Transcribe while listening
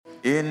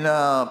In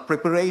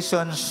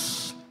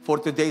preparations for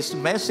today's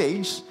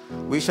message,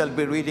 we shall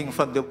be reading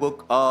from the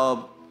book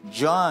of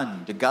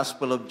John, the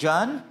Gospel of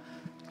John,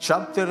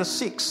 chapter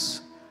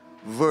 6,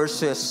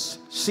 verses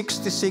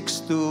 66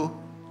 to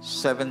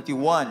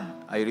 71.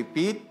 I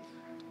repeat,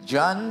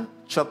 John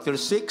chapter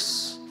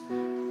 6,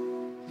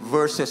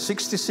 verses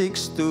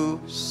 66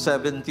 to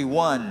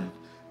 71.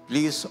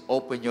 Please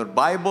open your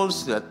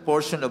Bibles to that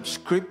portion of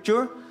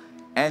Scripture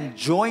and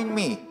join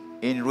me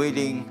in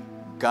reading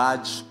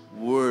God's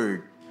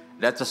Word.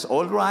 Let us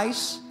all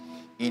rise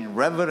in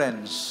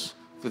reverence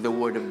to the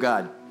Word of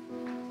God.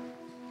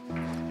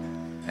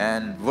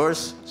 And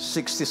verse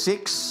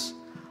 66,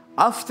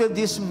 after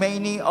this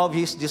many of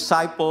his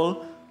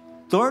disciples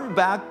turned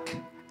back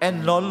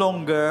and no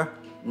longer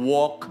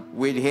walked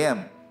with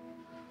him.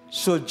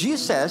 So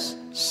Jesus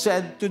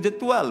said to the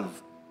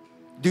 12,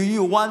 do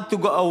you want to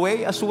go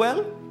away as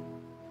well?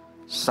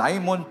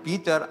 Simon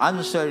Peter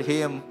answered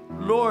him,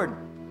 Lord,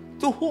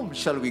 to whom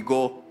shall we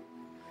go?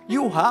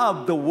 You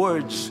have the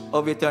words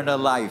of eternal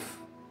life.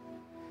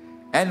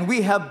 And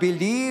we have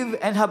believed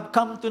and have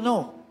come to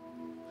know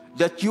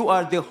that you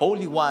are the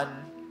Holy One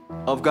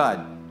of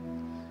God.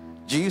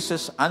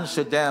 Jesus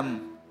answered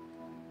them,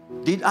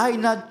 did I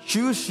not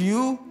choose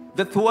you,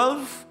 the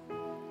 12?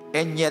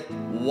 And yet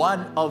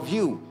one of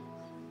you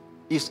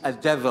is a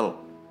devil.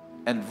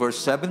 And verse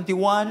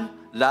 71,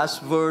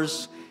 last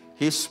verse,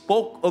 he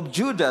spoke of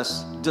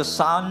Judas, the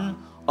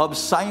son of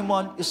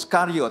Simon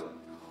Iscariot,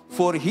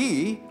 for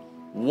he,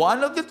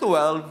 one of the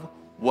 12,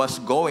 was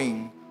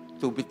going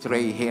to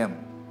betray him.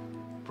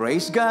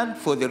 Praise God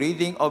for the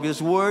reading of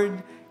His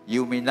Word.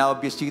 You may now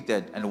be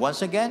seated. And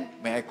once again,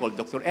 may I call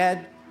Dr.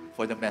 Ed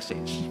for the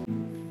message.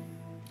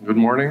 Good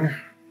morning.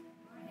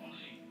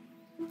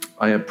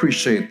 I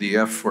appreciate the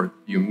effort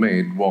you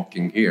made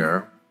walking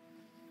here.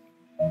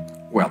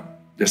 Well,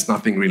 there's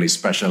nothing really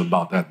special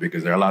about that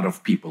because there are a lot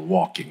of people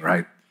walking,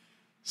 right?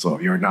 So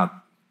you're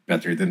not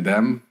better than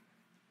them,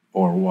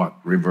 or what?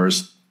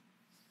 Reversed.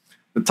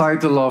 The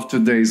title of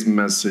today's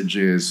message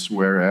is,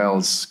 Where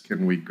Else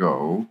Can We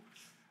Go?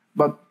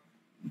 But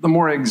the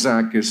more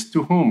exact is,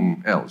 to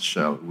whom else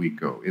shall we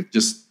go? It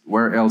just,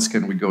 where else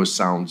can we go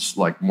sounds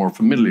like more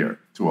familiar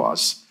to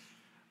us.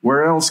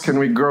 Where else can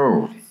we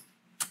go?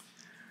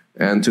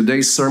 And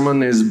today's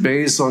sermon is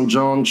based on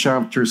John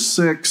chapter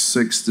 6,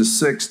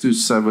 66 to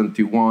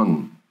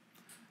 71.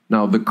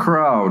 Now, the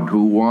crowd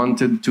who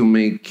wanted to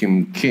make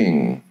him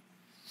king,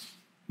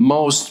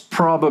 most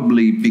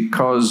probably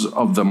because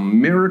of the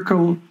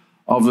miracle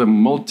of the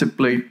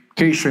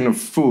multiplication of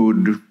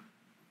food,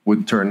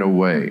 would turn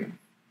away.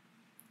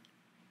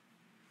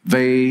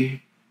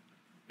 They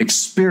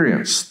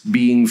experienced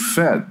being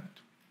fed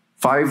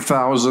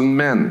 5,000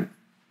 men.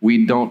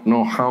 We don't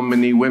know how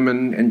many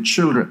women and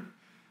children,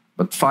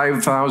 but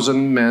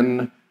 5,000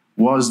 men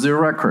was the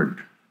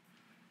record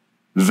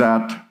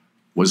that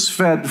was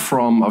fed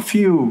from a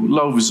few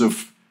loaves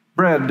of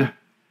bread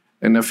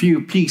and a few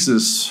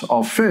pieces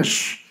of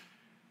fish.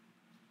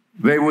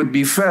 They would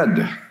be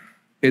fed.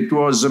 It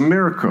was a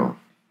miracle.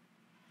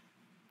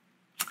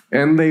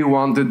 And they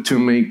wanted to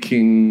make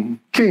him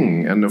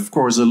king. And of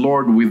course, the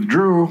Lord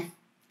withdrew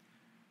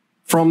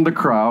from the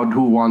crowd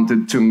who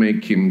wanted to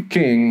make him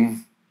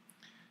king.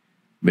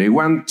 They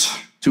went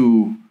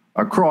to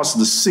across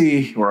the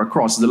sea or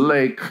across the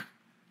lake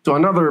to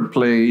another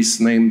place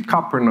named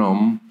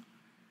Capernaum,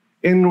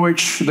 in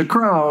which the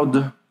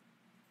crowd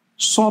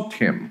sought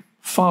him,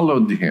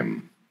 followed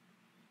him.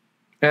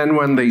 And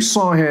when they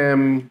saw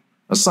him,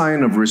 a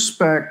sign of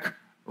respect,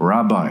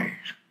 Rabbi,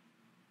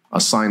 a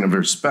sign of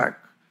respect.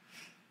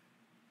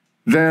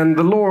 Then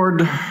the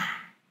Lord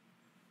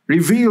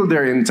revealed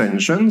their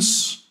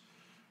intentions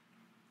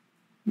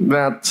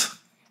that,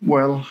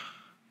 well,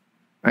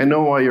 I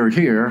know why you're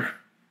here.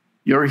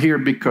 You're here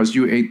because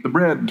you ate the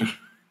bread.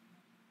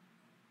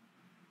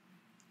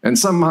 And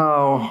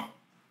somehow,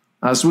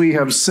 as we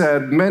have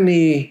said,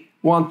 many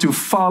want to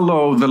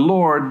follow the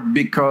Lord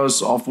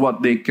because of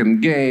what they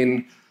can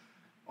gain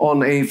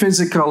on a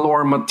physical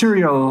or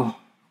material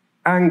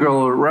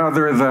angle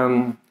rather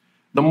than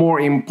the more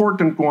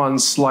important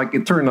ones like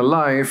eternal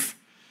life.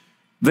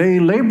 They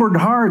labored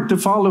hard to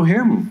follow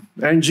him.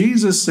 And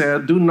Jesus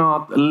said, do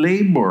not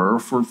labor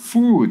for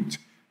food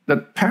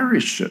that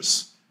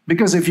perishes,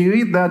 because if you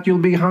eat that, you'll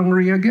be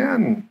hungry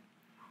again.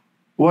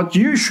 What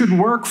you should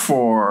work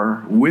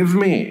for with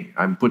me,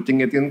 I'm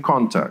putting it in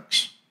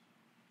context,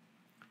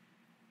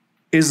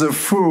 is a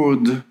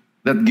food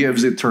that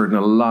gives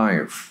eternal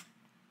life.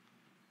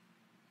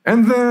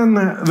 And then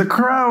the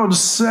crowd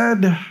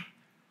said,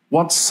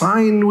 what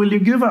sign will you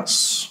give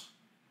us?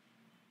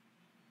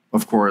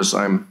 Of course,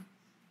 I'm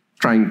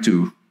trying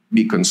to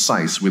be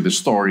concise with the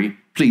story.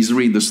 Please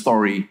read the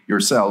story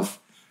yourself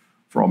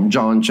from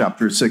John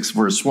chapter 6,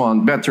 verse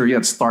 1. Better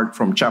yet, start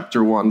from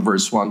chapter 1,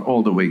 verse 1,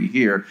 all the way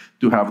here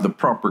to have the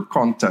proper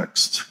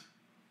context.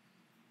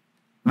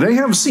 They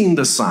have seen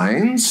the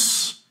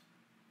signs.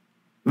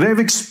 They've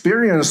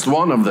experienced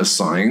one of the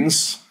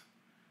signs.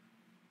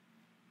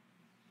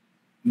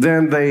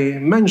 Then they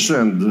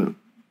mentioned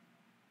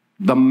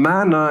the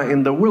manna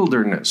in the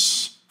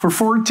wilderness. For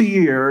 40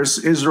 years,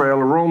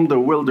 Israel roamed the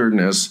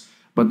wilderness,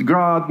 but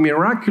God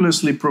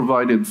miraculously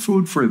provided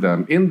food for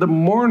them. In the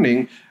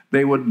morning,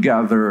 they would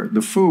gather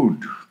the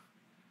food,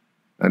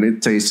 and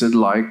it tasted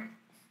like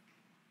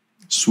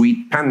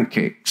sweet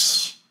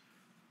pancakes.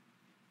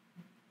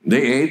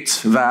 They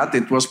ate that,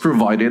 it was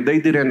provided. They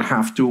didn't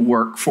have to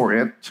work for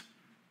it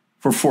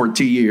for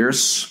 40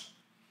 years.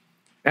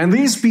 And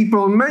these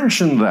people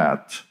mention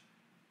that.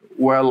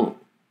 Well,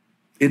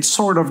 it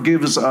sort of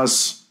gives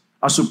us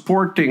a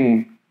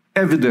supporting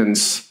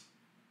evidence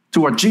to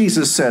what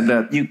Jesus said,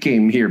 that you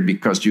came here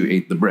because you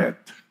ate the bread.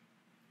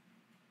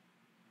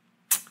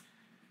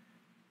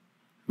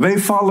 They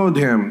followed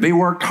him. They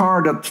worked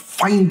hard at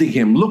finding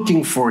him,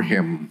 looking for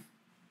him.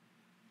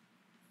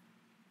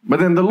 But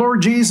then the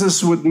Lord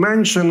Jesus would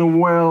mention,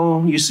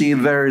 well, you see,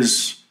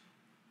 there's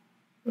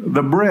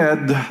the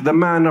bread, the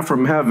manna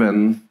from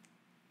heaven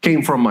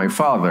came from my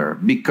Father,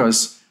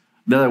 because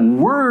the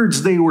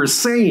words they were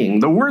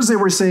saying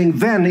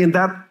then in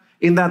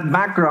that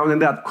background, in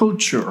that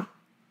culture,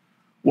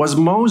 was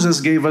Moses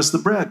gave us the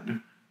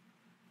bread.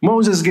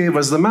 Moses gave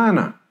us the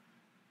manna.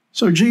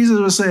 So Jesus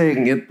was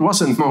saying, it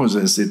wasn't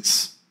Moses,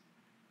 it's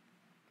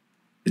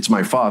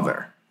my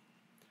Father.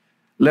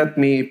 Let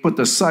me put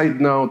a side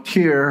note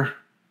here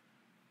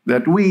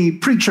that we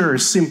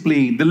preachers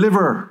simply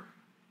deliver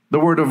the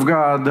Word of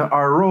God.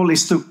 Our role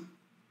is to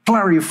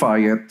clarify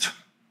it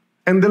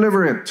and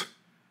deliver it.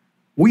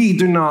 We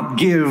do not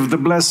give the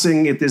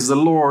blessing. It is the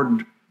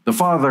Lord, the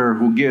Father,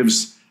 who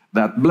gives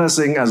that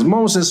blessing, as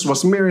Moses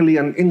was merely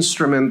an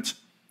instrument.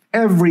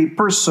 Every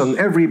person,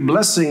 every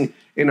blessing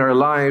in our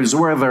lives,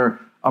 whether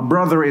a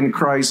brother in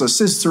Christ, a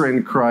sister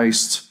in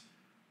Christ,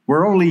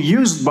 we're only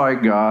used by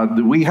God.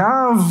 We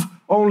have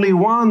only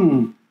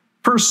one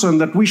person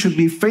that we should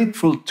be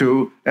faithful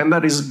to, and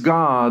that is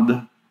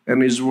God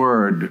and His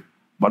Word.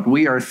 But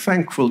we are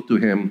thankful to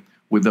Him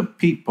with the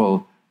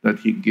people that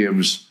He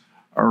gives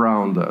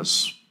around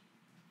us.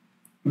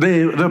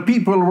 The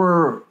people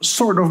were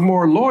sort of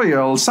more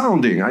loyal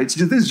sounding, this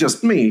is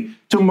just me,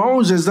 to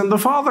Moses than the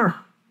Father.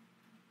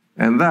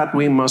 And that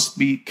we must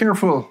be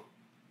careful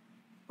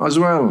as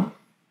well.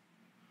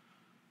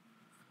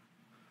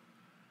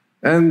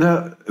 And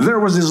there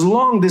was this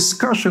long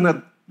discussion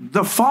that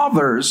the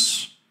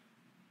fathers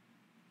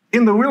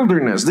in the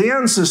wilderness, the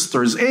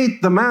ancestors,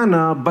 ate the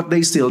manna, but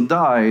they still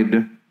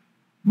died.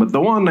 But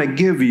the one I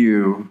give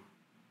you,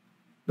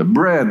 the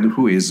bread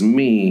who is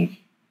me,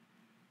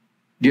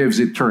 gives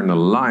eternal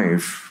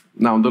life.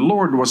 Now, the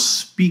Lord was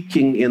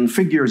speaking in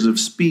figures of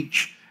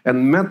speech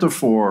and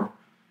metaphor,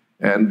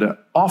 and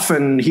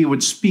often He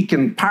would speak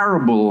in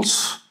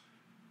parables.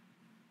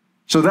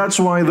 So that's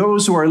why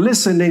those who are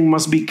listening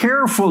must be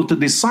careful to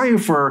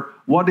decipher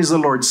what is the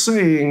Lord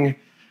saying.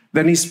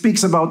 Then He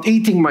speaks about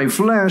eating my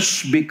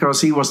flesh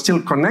because He was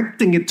still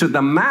connecting it to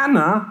the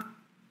manna.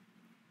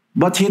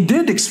 But He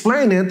did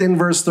explain it in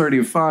verse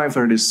 35,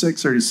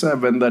 36,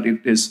 37, that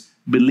it is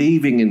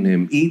believing in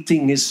Him,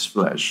 eating His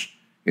flesh,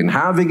 in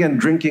having and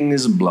drinking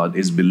His blood,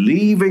 is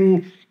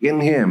believing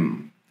in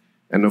Him.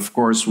 And of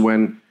course,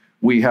 when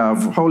we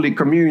have Holy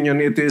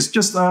Communion, it is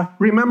just a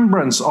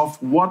remembrance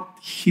of what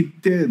He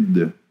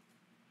did.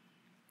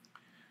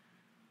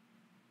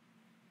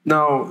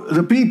 Now,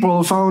 the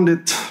people found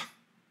it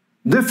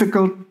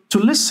difficult to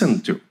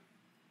listen to,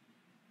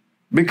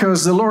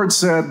 because the Lord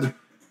said,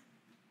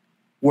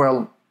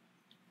 well,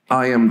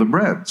 I am the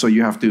bread, so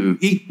you have to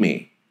eat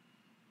me.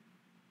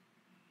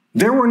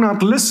 They were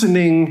not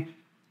listening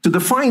to the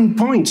fine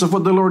points of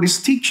what the Lord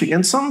is teaching.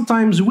 And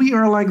sometimes we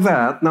are like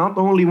that, not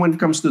only when it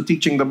comes to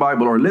teaching the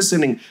Bible or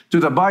listening to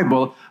the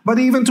Bible, but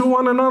even to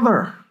one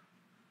another.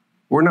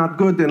 We're not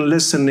good in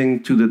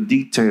listening to the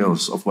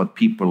details of what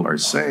people are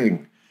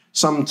saying.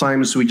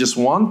 Sometimes we just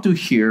want to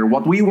hear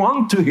what we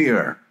want to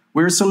hear.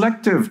 We're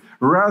selective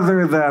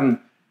rather than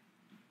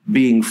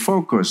being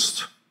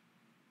focused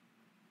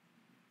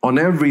on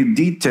every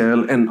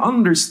detail and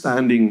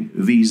understanding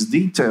these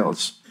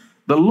details.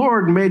 The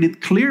Lord made it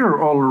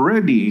clear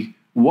already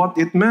what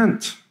it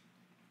meant.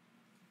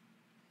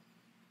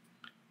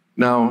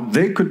 Now,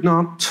 they could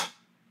not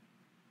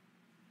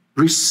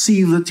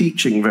receive the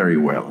teaching very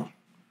well.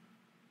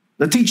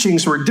 The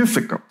teachings were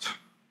difficult.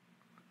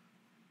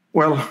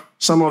 Well,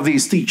 some of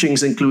these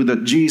teachings include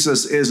that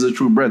Jesus is the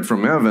true bread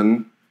from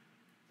heaven,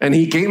 and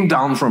He came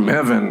down from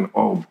heaven.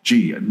 Oh,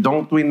 gee,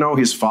 don't we know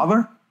His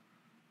Father?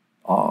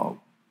 Oh,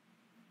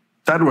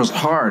 that was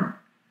hard.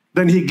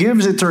 Then He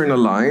gives eternal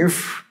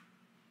life.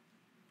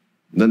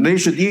 Then they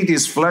should eat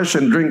His flesh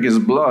and drink His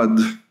blood.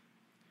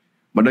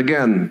 But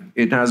again,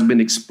 it has been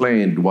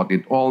explained what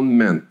it all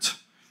meant.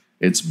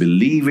 It's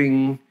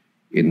believing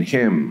in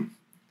Him.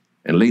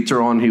 And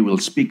later on, He will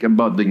speak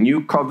about the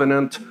new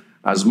covenant.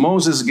 As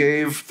Moses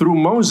gave, through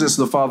Moses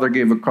the Father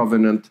gave a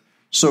covenant.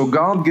 So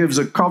God gives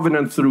a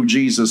covenant through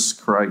Jesus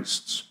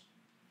Christ.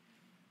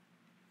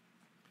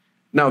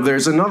 Now,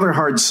 there's another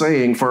hard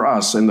saying for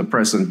us in the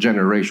present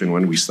generation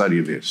when we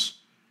study this.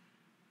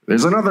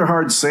 There's another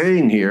hard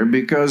saying here,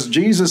 because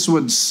Jesus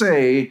would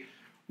say,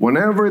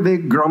 whenever they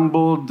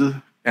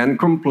grumbled, and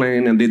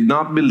complained and did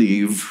not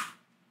believe,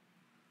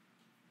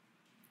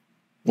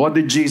 what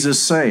did Jesus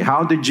say?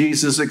 How did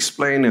Jesus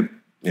explain it?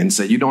 And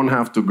said, you don't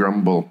have to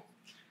grumble.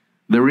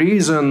 The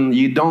reason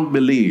you don't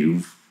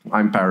believe,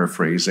 I'm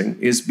paraphrasing,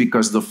 is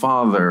because the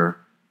Father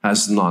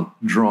has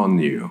not drawn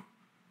you.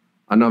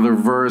 Another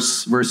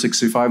verse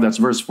 65, that's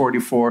verse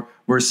 44,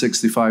 verse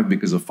 65,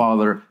 because the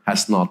Father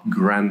has not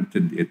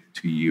granted it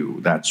to you.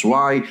 That's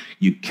why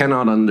you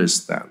cannot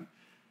understand.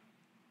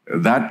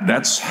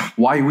 That's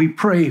why we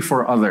pray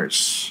for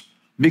others.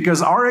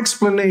 Because our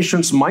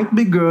explanations might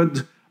be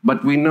good,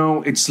 but we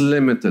know it's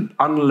limited.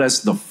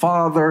 Unless the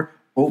Father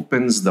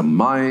opens the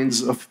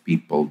minds of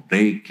people,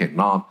 they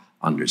cannot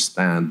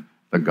understand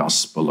the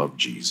gospel of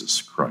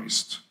Jesus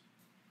Christ.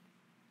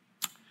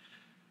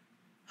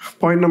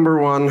 Point number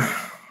 1,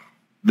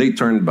 they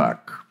turned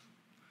back.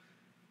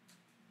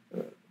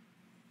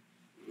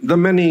 The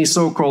many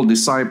so-called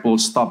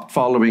disciples stopped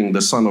following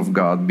the Son of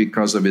God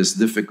because of his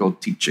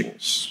difficult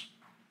teachings.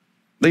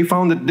 They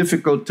found it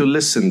difficult to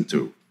listen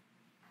to.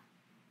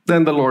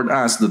 Then the Lord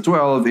asked the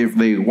 12 if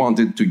they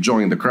wanted to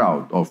join the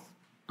crowd of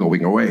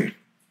going away.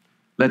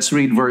 Let's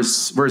read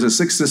verses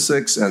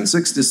 66 and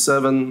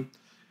 67.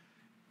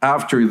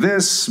 After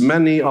this,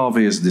 many of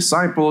his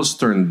disciples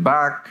turned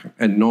back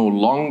and no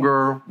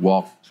longer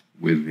walked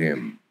with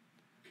him.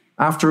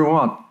 After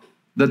what?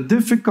 The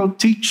difficult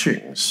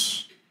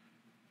teachings.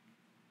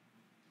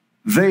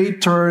 They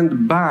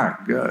turned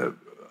back.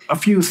 A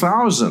few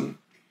thousand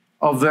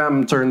of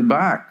them turned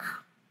back.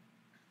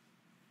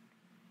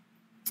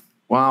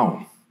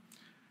 Wow.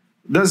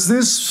 Does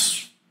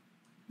this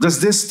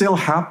still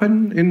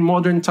happen in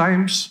modern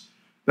times?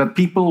 That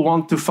people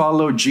want to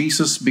follow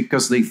Jesus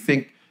because they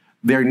think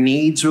their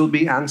needs will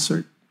be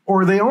answered?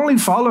 Or they only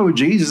follow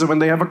Jesus when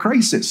they have a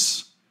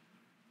crisis?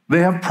 They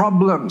have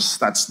problems.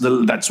 That's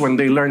when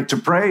they learn to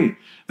pray.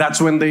 That's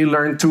when they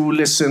learn to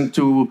listen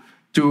to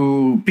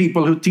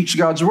people who teach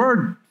God's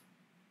word.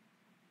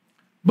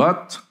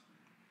 But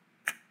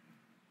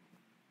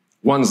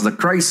once the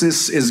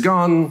crisis is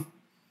gone,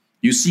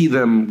 you see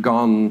them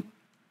gone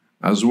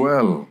as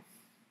well.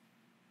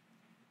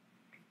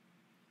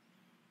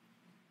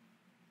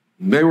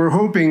 They were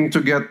hoping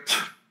to get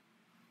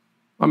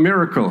a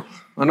miracle,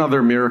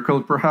 another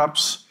miracle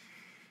perhaps.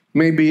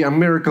 Maybe a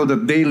miracle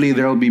that daily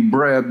there'll be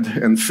bread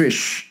and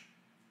fish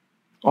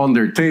on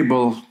their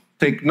table.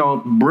 Take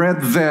note,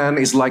 bread then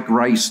is like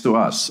rice to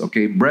us,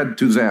 okay? Bread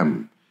to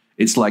them,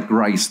 it's like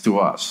rice to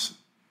us.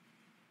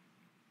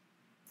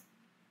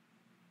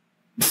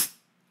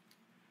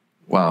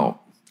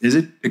 Wow. Is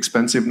it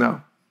expensive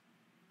now?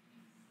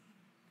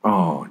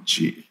 Oh,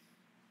 gee.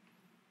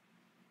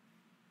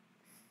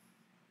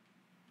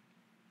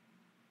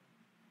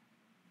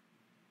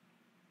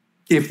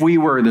 If we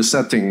were the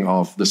setting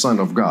of the Son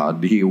of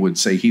God, he would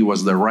say he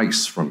was the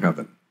rice from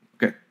heaven.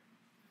 Okay.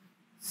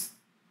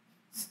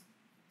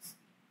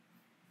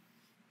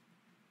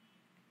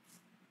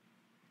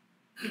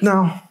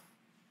 Now,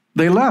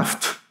 they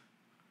left.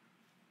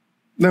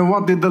 Then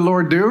what did the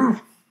Lord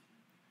do?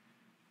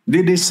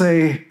 Did he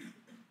say,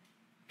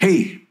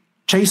 hey,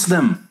 chase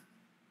them,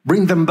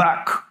 bring them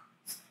back?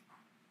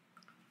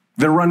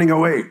 They're running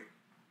away.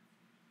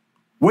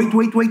 Wait,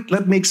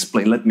 let me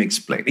explain.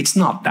 It's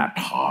not that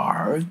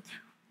hard.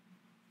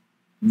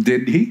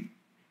 Did he?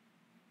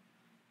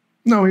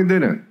 No, he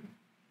didn't.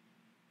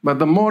 But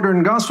the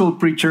modern gospel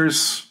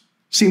preachers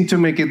seem to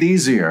make it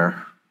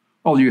easier.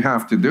 All you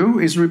have to do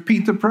is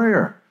repeat the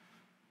prayer.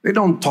 They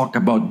don't talk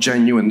about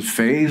genuine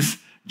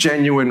faith,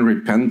 genuine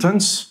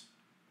repentance.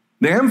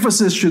 The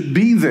emphasis should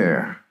be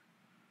there.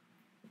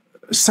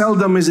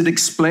 Seldom is it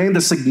explained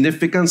the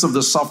significance of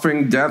the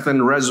suffering, death,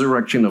 and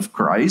resurrection of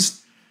Christ.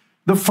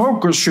 The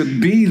focus should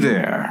be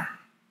there.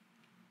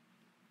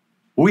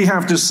 We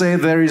have to say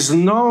there is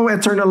no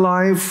eternal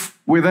life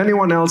with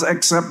anyone else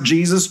except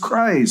Jesus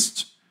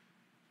Christ.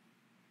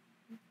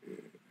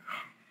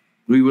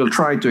 We will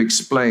try to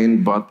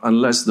explain, but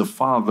unless the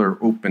Father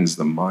opens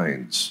the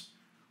minds,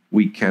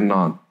 they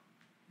cannot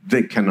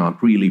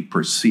really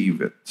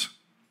perceive it.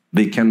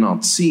 They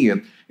cannot see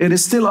it. It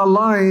is still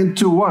aligned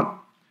to what?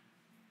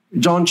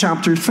 John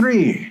chapter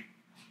 3.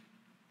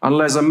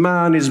 Unless a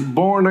man is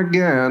born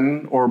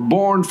again or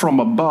born from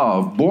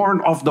above, born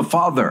of the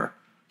Father,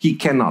 he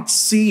cannot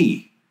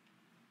see.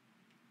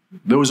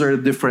 Those are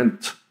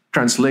different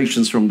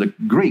translations from the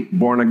Greek.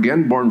 Born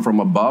again, born from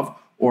above,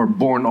 or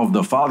born of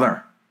the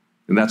Father.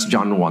 And that's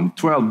John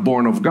 1:12,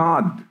 born of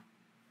God.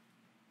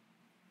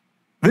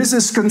 This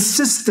is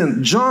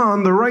consistent.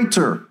 John, the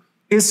writer,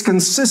 is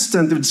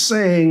consistent with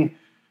saying,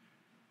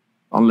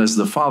 unless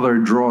the Father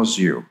draws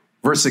you.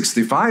 Verse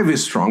 65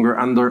 is stronger,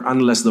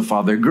 unless the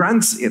Father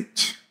grants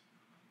it.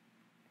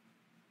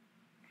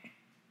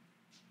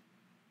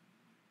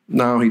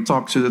 Now he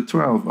talks to the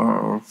 12.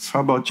 How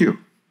about you?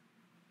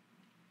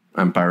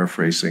 I'm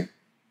paraphrasing.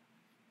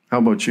 How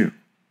about you?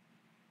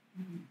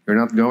 You're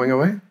not going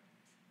away? You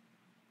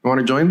want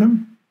to join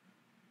them?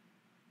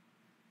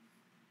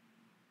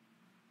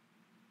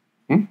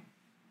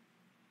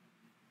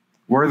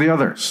 Where are the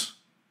others?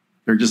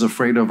 They're just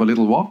afraid of a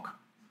little walk?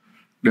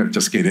 No,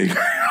 just kidding.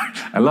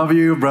 I love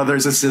you,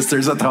 brothers and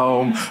sisters at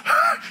home.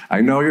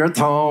 I know you're at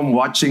home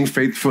watching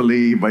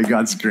faithfully by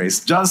God's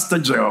grace. Just a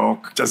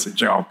joke. Just a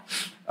joke.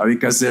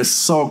 Because it's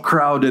so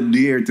crowded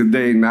here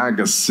today in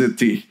Naga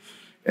City.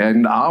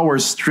 And our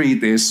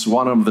street is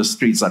one of the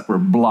streets that were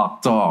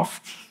blocked off.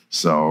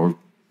 So,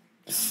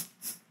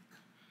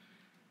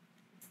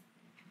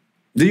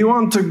 do you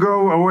want to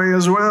go away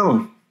as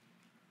well?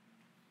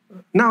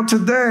 Now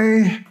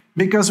today,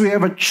 because we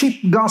have a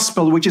cheap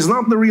gospel, which is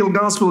not the real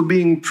gospel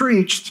being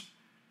preached,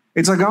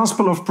 it's a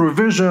gospel of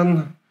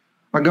provision,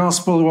 a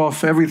gospel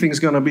of everything's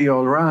going to be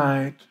all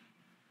right,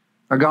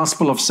 a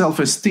gospel of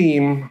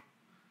self-esteem,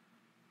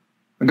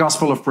 a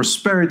gospel of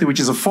prosperity, which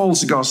is a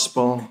false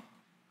gospel.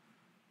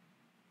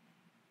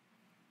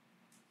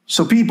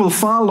 So people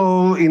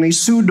follow in a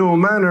pseudo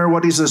manner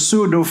what is a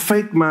pseudo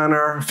fake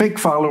manner, fake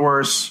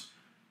followers.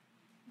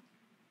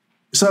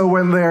 So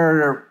when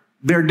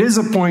they're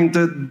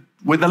disappointed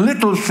with a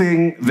little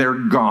thing, they're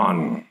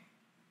gone.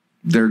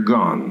 They're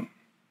gone.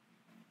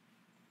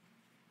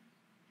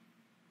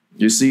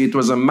 You see, it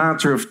was a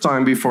matter of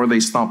time before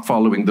they stopped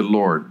following the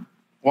Lord.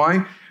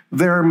 Why?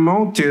 Their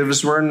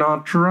motives were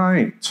not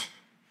right.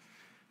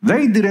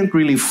 They didn't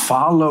really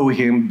follow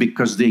him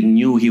because they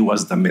knew he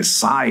was the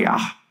Messiah.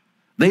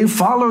 They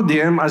followed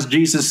him, as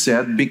Jesus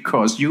said,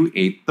 because you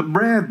ate the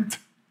bread.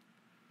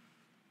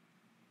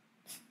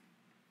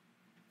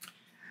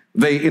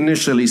 They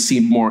initially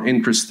seemed more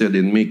interested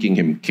in making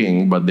him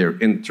king, but their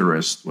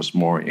interest was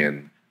more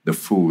in the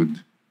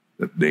food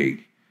that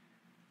they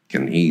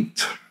can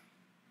eat.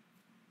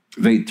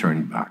 They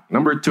turned back.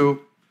 Number 2,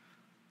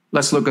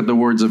 let's look at the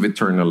words of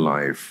eternal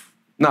life.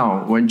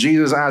 Now, when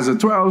Jesus asked the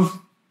 12,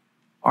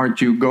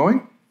 aren't you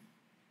going?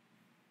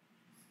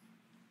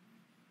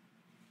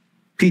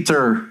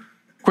 Peter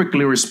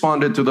quickly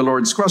responded to the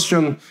Lord's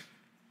question.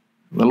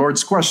 The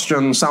Lord's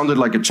question sounded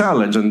like a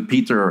challenge, and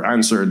Peter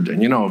answered.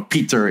 And you know,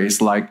 Peter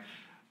is like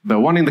the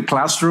one in the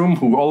classroom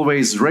who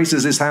always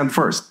raises his hand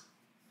first.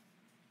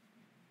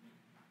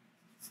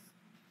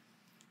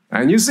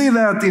 And you see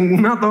that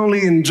in not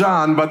only in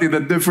John, but in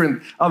the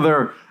different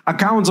other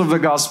accounts of the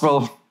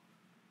gospel.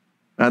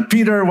 That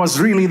Peter was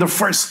really the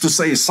first to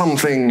say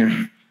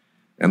something.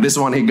 And this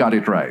one, he got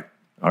it right.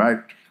 All right?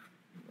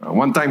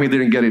 One time he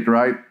didn't get it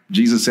right.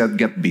 Jesus said,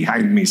 "Get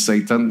behind me,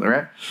 Satan." All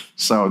right?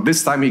 So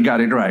this time he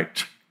got it right.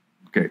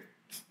 Okay.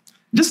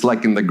 Just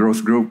like in the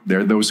growth group,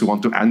 there are those who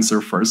want to answer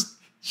first.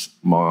 It's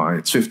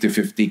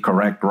 50-50,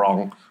 correct,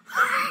 wrong.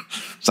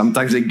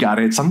 Sometimes they got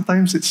it.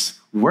 Sometimes it's,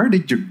 where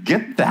did you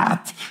get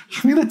that?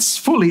 I mean, that's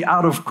fully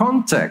out of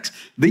context.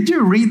 Did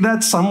you read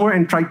that somewhere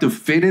and try to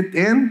fit it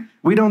in?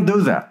 We don't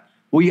do that.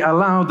 We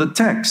allow the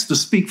text to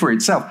speak for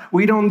itself.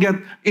 We don't get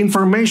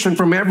information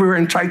from everywhere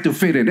and try to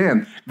fit it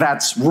in.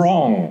 That's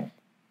wrong.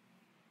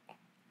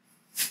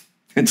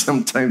 And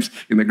sometimes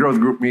in the growth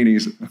group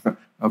meetings,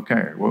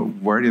 okay, well,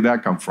 where did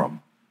that come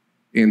from?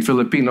 In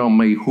Filipino,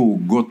 may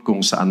hugot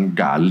kung saan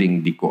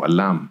galing, di ko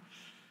alam.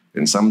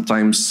 And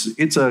sometimes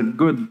it's a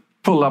good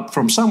pull-up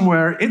from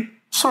somewhere. It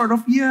sort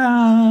of,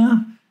 yeah,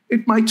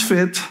 it might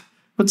fit.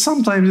 But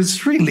sometimes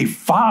it's really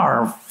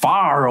far,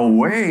 far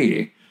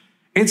away.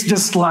 It's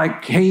just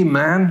like, hey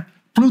man,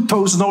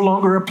 Pluto's no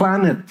longer a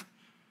planet.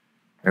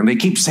 And they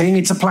keep saying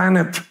it's a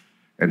planet.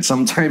 And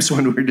sometimes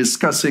when we're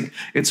discussing,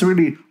 it's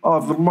really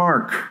off the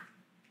mark.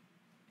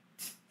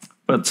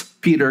 But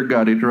Peter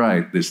got it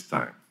right this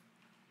time.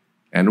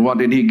 And what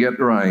did he get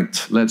right?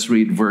 Let's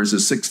read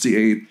verses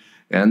 68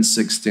 and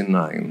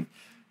 69.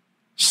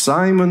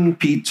 Simon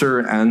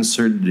Peter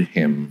answered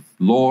him,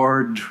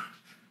 "Lord,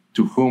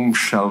 to whom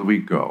shall we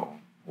go?"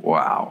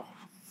 Wow.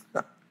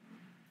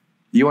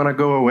 You want to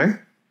go away?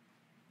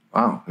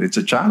 Wow, it's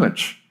a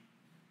challenge.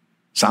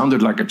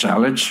 Sounded like a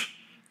challenge.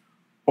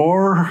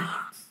 Or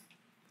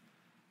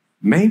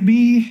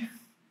maybe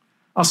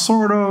a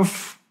sort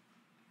of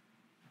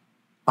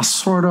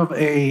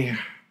a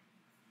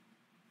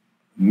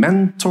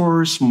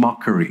mentor's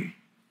mockery.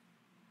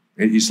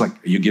 It's like,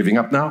 are you giving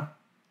up now?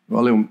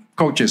 Well,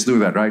 coaches do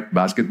that, right?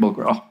 Basketball.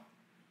 Oh,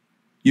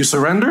 you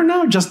surrender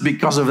now just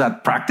because of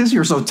that practice?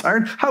 You're so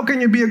tired? How can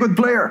you be a good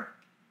player?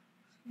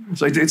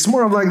 So it's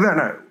more of like that.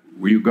 Now,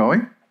 were you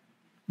going?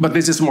 But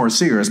this is more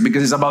serious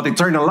because it's about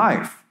eternal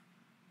life.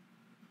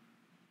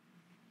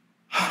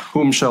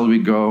 Whom shall we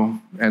go?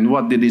 And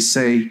what did he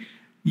say?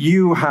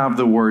 You have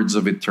the words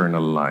of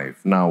eternal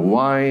life. Now,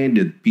 why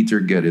did Peter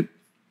get it?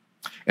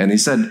 And he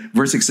said,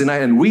 verse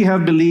 69, and we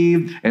have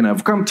believed and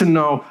have come to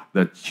know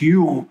that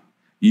you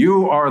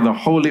are the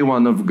Holy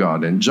One of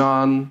God. And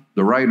John,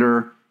 the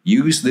writer,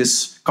 used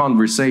this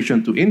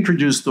conversation to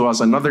introduce to us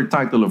another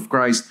title of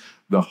Christ,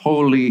 the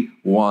Holy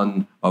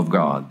One of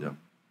God.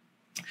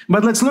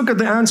 But let's look at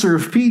the answer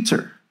of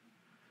Peter.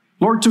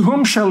 Lord, to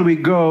whom shall we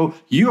go?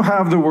 You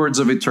have the words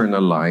of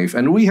eternal life,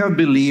 and we have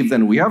believed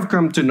and we have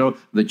come to know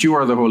that you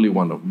are the Holy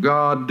One of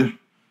God.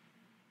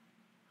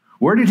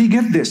 Where did he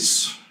get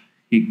this?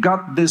 He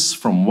got this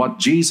from what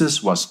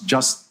Jesus was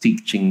just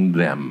teaching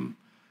them.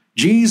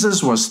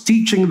 Jesus was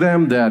teaching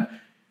them that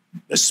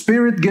The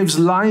Spirit gives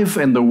life,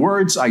 and the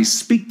words I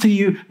speak to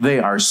you, they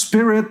are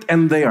spirit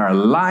and they are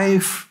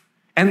life.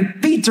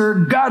 And Peter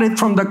got it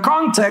from the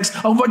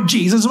context of what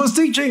Jesus was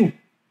teaching.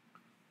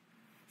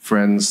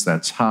 Friends,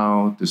 that's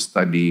how to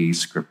study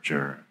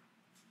Scripture.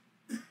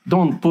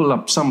 Don't pull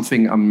up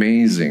something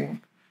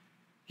amazing.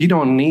 You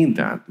don't need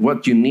that.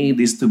 What you need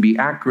is to be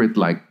accurate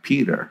like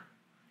Peter.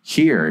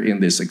 Here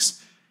in this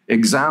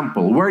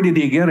example, where did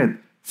he get it?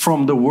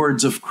 From the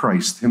words of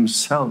Christ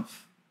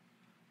himself.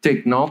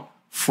 Take note,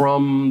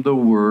 from the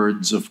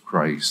words of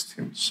Christ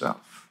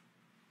himself.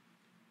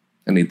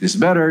 And it is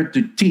better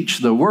to teach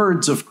the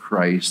words of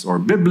Christ or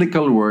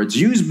biblical words,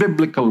 use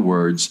biblical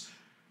words,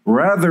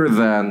 rather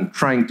than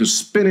trying to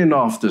spin it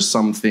off to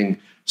something,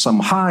 some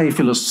high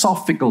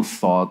philosophical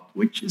thought,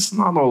 which is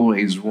not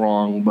always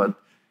wrong, but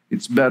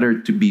it's better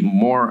to be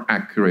more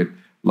accurate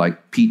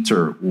like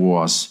Peter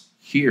was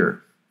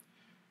here.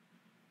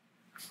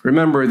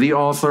 Remember, the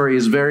author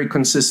is very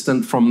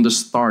consistent from the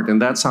start,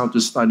 and that's how to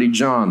study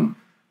John.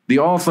 The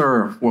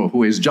author,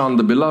 who is John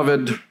the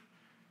Beloved,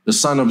 the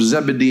son of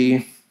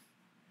Zebedee,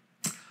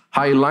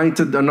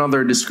 highlighted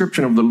another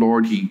description of the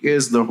Lord. He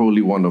is the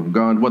Holy One of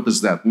God. What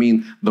does that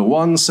mean? The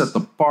one set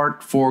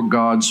apart for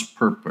God's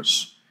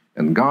purpose.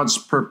 And God's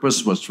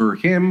purpose was for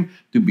him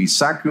to be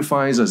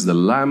sacrificed as the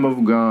Lamb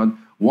of God,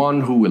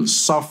 one who will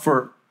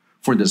suffer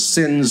for the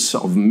sins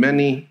of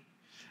many,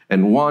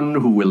 and one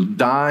who will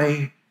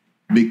die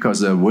because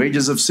the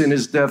wages of sin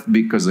is death,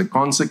 because the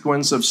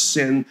consequence of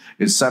sin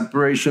is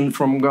separation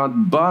from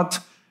God, but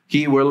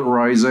he will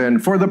rise again.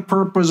 For the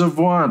purpose of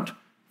what?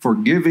 For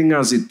giving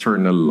us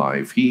eternal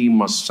life. He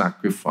must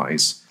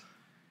sacrifice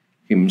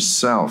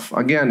himself.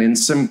 Again, in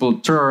simple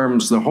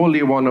terms, the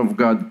Holy One of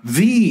God,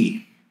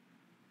 the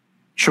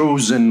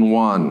chosen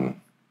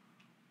one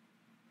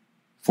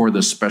for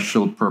the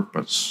special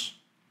purpose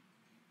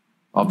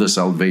of the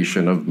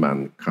salvation of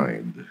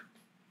mankind.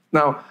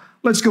 Now,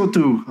 let's go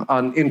to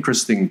an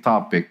interesting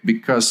topic,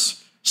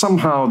 because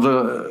somehow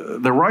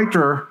the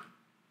writer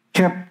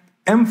kept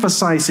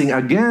emphasizing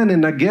again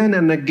and again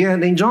and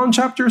again in John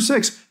chapter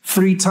 6,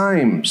 3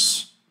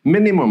 times,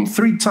 minimum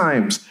 3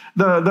 times,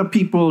 the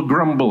people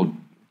grumbled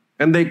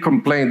and they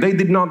complained. They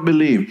did not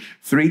believe.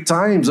 3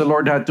 times the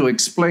Lord had to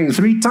explain.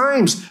 3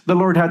 times the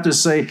Lord had to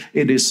say,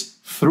 it is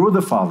through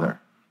the Father.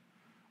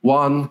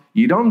 1,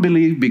 you don't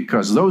believe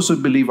because those who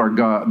believe are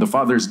God, the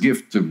Father's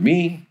gift to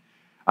me.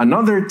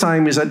 Another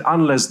time he said,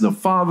 unless the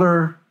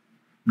Father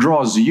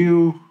draws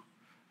you,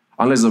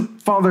 unless the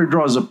Father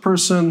draws a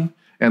person.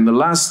 And the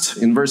last,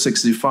 in verse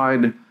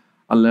 65,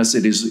 unless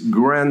it is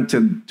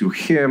granted to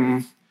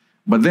him.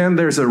 But then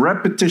there's a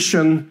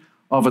repetition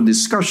of a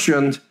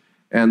discussion,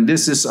 and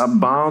this is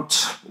about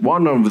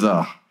one of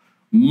the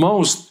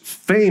most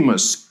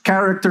famous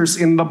characters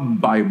in the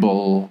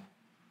Bible.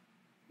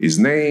 His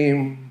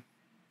name,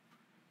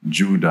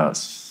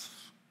 Judas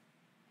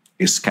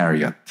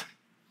Iscariot.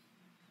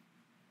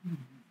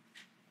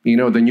 You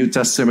know the New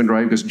Testament,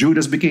 right? Because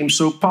Judas became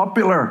so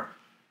popular.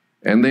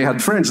 And they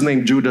had friends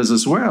named Judas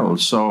as well.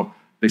 So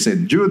they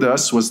said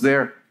Judas was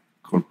there,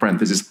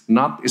 parenthesis,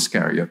 not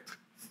Iscariot.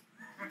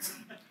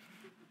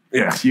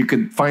 Yeah, you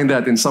could find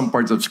that in some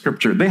parts of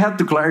Scripture. They had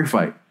to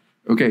clarify.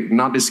 Okay,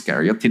 not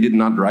Iscariot. He did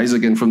not rise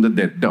again from the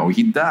dead. No,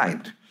 he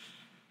died.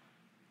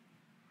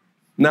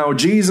 Now,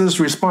 Jesus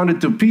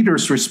responded to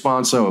Peter's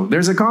response. So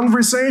there's a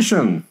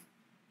conversation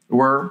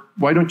where,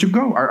 why don't you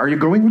go? Are you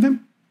going with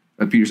him?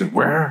 And Peter said,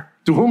 where?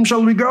 To whom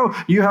shall we go?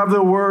 You have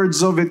the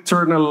words of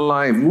eternal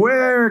life.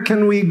 Where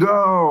can we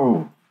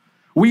go?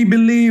 We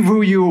believe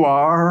who you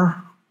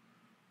are.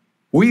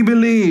 We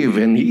believe.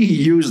 And he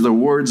used the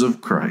words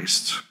of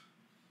Christ.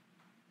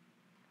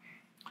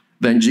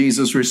 Then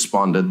Jesus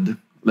responded.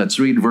 Let's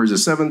read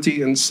verses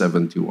 70 and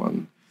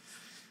 71.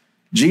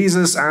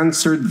 Jesus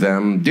answered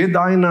them, did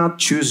I not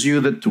choose you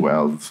the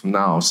 12?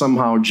 Now,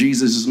 somehow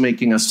Jesus is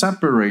making a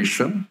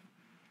separation.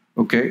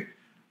 Okay?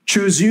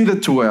 Choose you the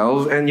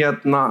 12, and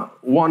yet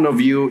not one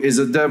of you is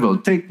a devil.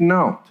 Take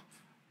note.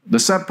 The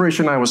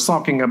separation I was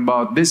talking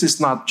about, this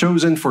is not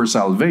chosen for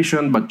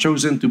salvation, but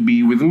chosen to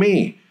be with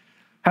me.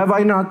 Have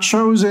I not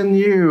chosen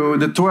you,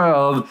 the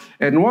 12,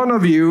 and one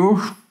of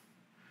you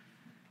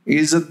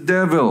is a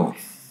devil?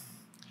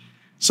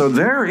 So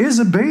there is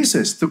a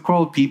basis to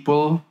call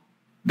people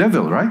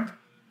devil, right?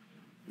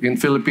 In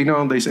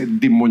Filipino, they say,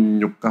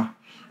 demonyo ka.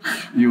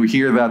 You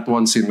hear that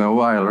once in a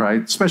while,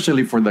 right?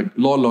 Especially for the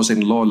lolos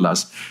and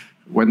lolas.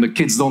 When the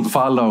kids don't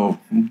follow,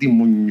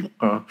 demonyo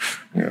ka,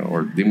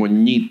 or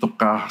demonito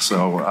ka.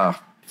 So,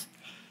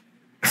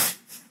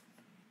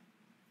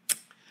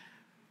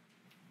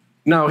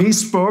 now he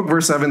spoke,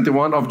 verse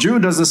 71, of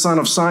Judas, the son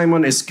of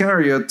Simon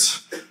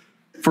Iscariot,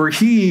 for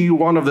he,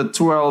 one of the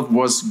 12,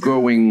 was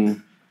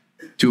going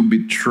to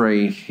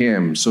betray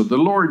him. So the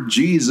Lord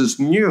Jesus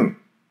knew.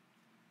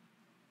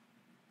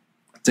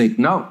 Take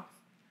note.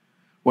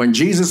 When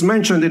Jesus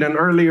mentioned in the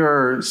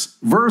earlier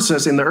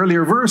verses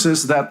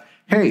that,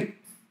 hey,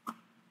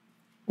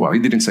 well, he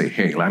didn't say,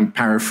 hey, I'm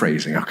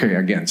paraphrasing. Okay,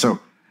 again. So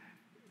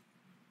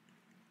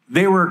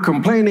they were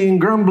complaining,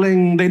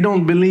 grumbling, they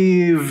don't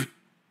believe.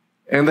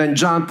 And then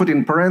John put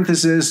in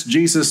parentheses,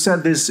 Jesus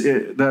said this,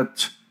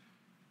 that,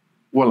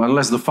 well,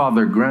 unless the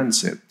Father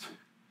grants it.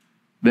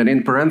 Then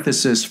in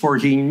parentheses, for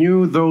he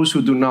knew those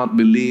who do not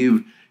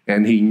believe,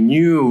 and he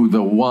knew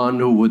the one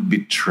who would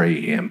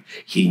betray him.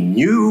 He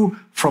knew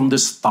from the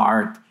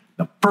start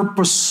the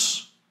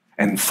purpose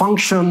and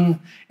function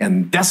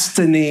and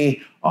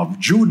destiny of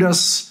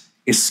Judas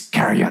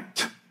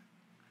Iscariot.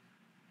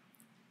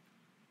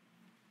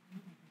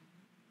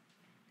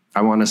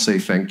 I want to say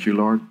thank you,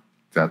 Lord,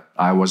 that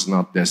I was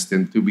not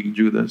destined to be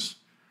Judas.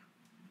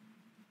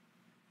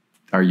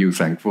 Are you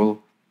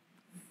thankful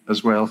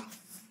as well?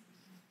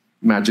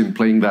 Imagine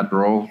playing that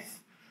role.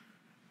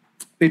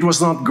 It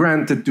was not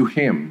granted to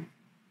him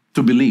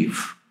to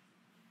believe.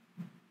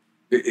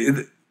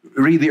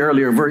 Read the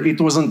earlier verse. It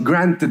wasn't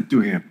granted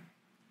to him.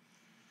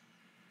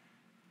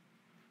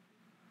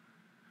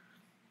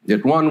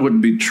 Yet one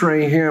would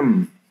betray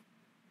him.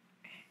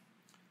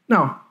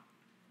 Now,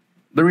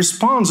 the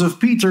response of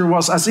Peter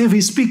was as if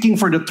he's speaking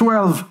for the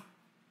 12.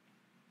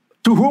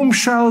 To whom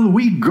shall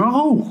we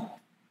go?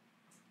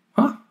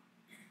 Huh?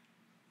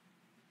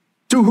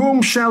 To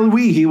whom shall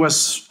we? He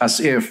was as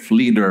if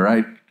leader,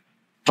 right?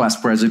 Class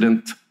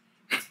president,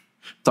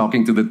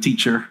 talking to the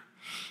teacher.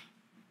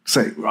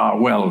 Say,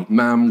 well,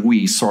 ma'am,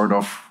 we sort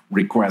of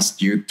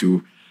request you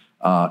to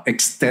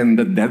extend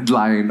the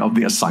deadline of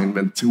the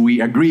assignment.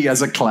 We agree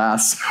as a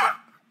class.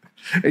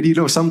 And you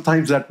know,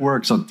 sometimes that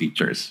works on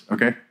teachers,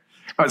 okay?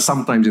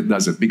 Sometimes it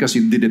doesn't because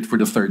you did it for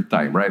the third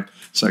time, right?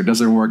 So it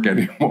doesn't work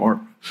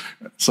anymore.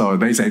 So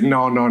they say,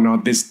 no,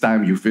 this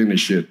time you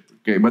finish it.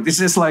 Okay, but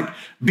this is like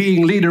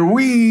being leader.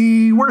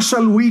 Where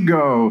shall we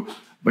go?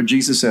 But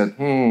Jesus said,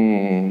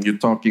 you're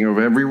talking of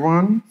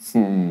everyone?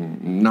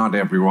 Not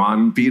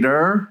everyone,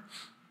 Peter.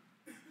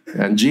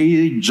 And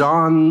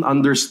John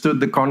understood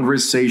the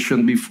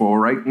conversation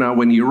before. Right now,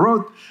 when he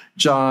wrote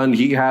John,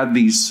 he had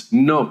these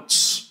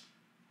notes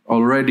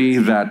already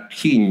that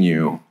he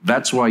knew.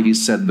 That's why he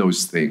said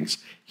those things.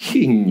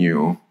 He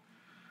knew.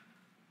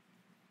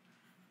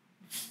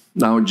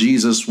 Now,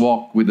 Jesus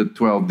walked with the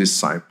 12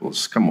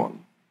 disciples. Come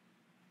on.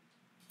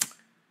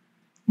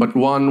 But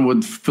one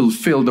would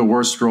fulfill the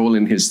worst role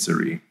in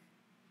history.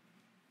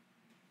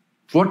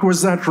 What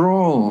was that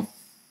role?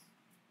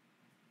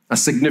 A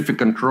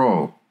significant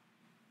role.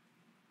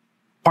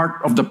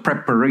 Part of the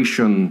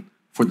preparation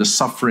for the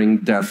suffering,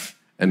 death,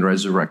 and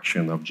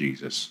resurrection of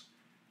Jesus.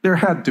 There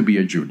had to be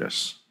a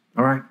Judas,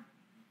 all right?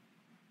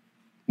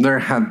 There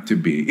had to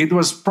be. It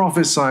was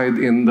prophesied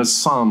in the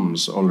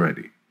Psalms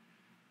already.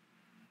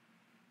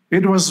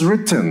 It was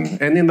written,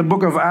 and in the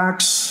book of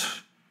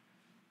Acts,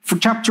 for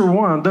chapter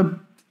 1, the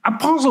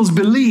apostles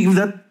believed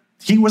that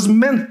he was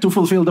meant to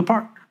fulfill the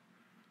part.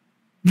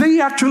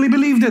 They actually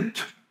believed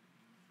it.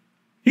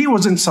 He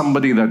wasn't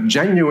somebody that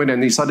genuine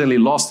and he suddenly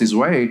lost his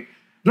way.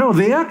 No,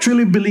 they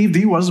actually believed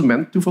he was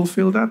meant to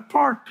fulfill that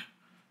part.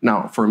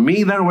 Now, for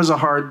me, that was a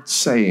hard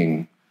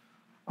saying.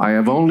 I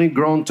have only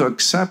grown to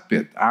accept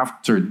it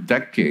after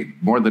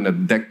more than a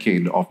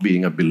decade of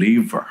being a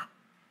believer.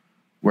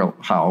 Well,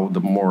 how? The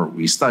more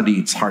we study,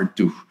 it's hard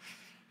to,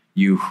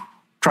 you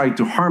try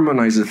to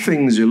harmonize the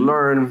things you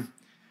learn,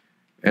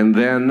 and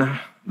then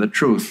the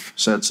truth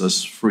sets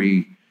us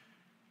free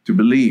to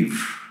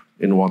believe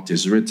in what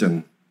is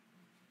written.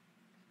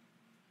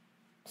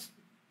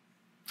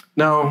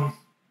 Now,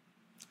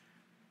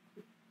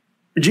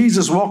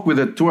 Jesus walked with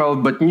the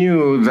 12, but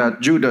knew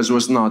that Judas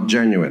was not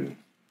genuine.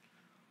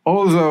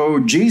 Although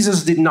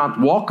Jesus did not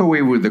walk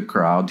away with the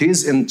crowd,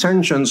 his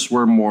intentions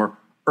were more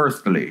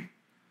earthly.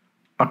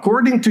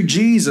 According to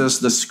Jesus,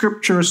 the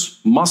scriptures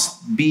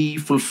must be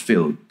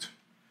fulfilled.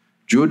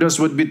 Judas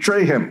would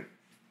betray him.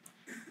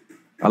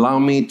 Allow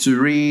me to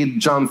read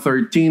John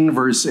 13,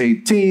 verse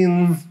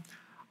 18.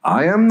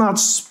 I am not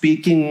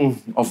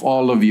speaking of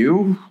all of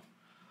you.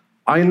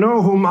 I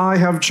know whom I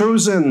have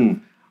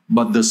chosen,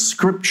 but the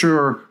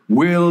scripture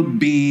will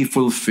be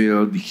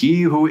fulfilled.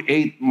 He who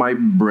ate my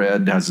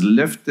bread has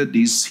lifted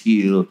his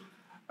heel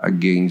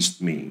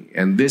against me.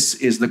 And this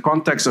is the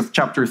context of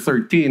chapter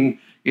 13,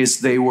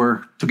 is they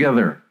were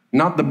together,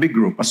 not the big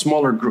group, a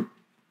smaller group.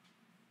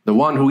 The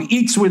one who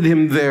eats with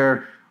him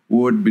there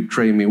would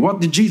betray me. What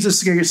did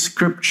Jesus say?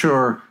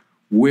 Scripture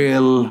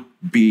will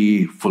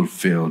be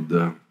fulfilled.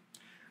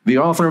 The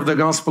author of the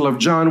Gospel of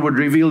John would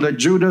reveal that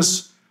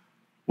Judas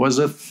was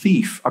a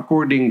thief,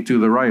 according to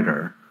the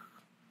writer.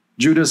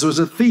 Judas was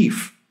a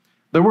thief.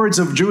 The words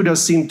of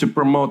Judas seem to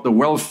promote the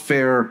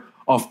welfare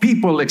of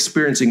people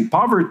experiencing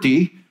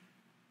poverty,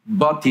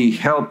 but he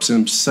helped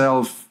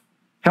himself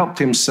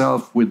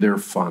with their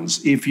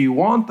funds. If you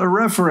want a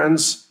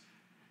reference,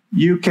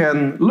 you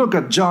can look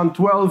at John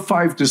 12,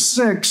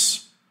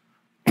 5-6.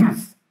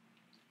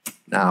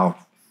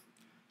 Now,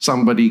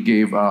 somebody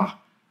gave a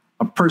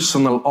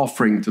personal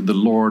offering to the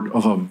Lord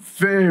of a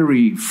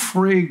very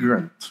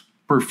fragrant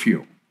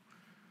perfume.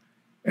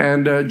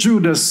 And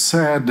Judas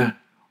said,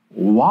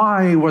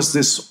 why was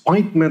this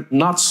ointment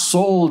not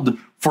sold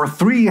for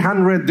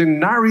 300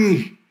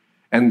 denarii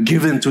and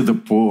given to the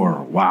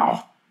poor?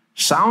 Wow.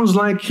 Sounds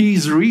like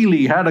he's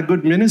really had a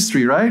good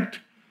ministry, right?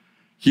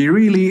 He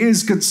really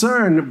is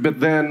concerned. But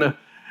then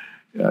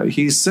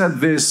he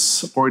said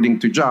this, according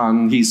to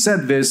John, he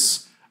said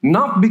this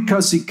not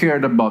because he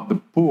cared about the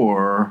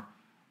poor,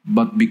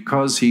 but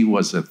because he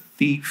was a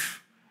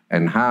thief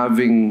and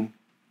having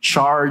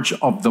charge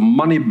of the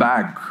money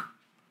bag.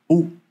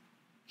 Oh,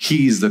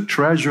 he's the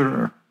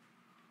treasurer.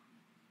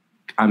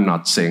 I'm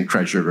not saying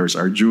treasurers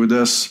are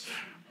Judas.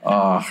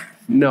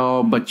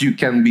 No, but you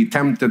can be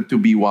tempted to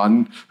be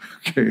one.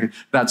 Okay,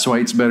 that's why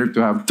it's better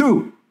to have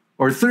 2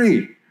 or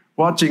 3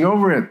 watching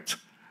over it.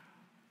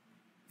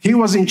 He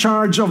was in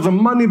charge of the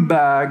money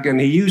bag, and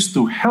he used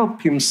to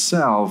help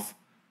himself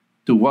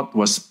to what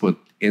was put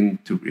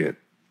into it.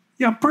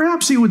 Yeah,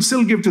 perhaps he would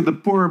still give to the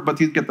poor, but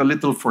he'd get a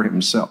little for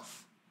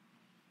himself.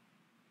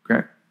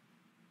 Okay?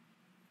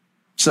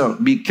 So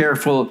be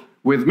careful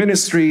with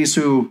ministries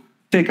who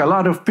take a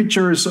lot of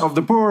pictures of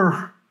the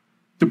poor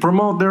to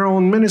promote their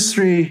own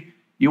ministry.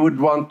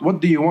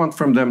 What do you want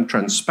from them?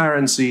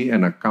 Transparency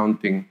and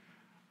accounting.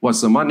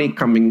 What's the money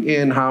coming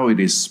in? How it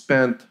is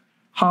spent?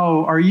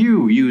 How are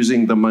you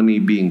using the money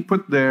being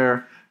put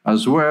there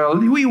as well?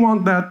 We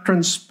want that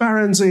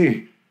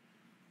transparency.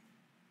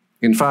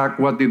 In fact,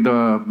 what did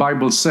the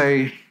Bible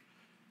say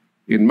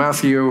in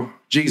Matthew?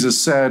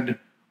 Jesus said,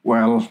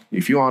 well,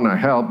 if you want to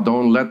help,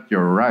 don't let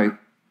your right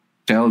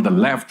tell the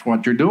left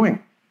what you're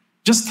doing.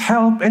 Just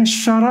help and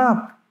shut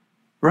up,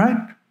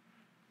 right?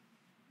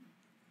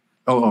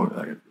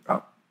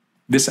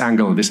 This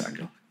angle.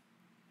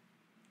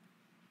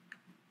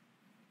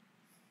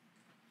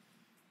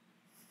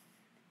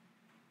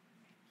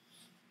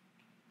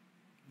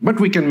 But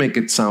we can make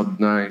it sound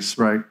nice,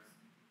 right?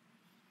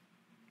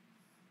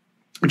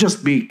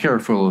 Just be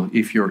careful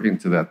if you're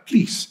into that.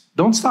 Please,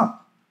 don't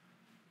stop.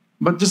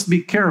 But just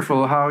be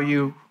careful how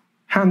you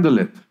handle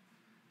it.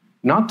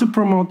 Not to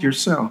promote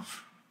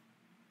yourself.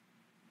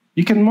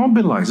 You can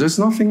mobilize, there's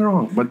nothing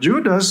wrong. But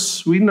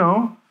Judas, we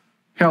know,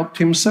 helped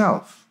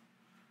himself.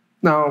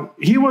 Now,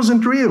 he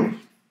wasn't real.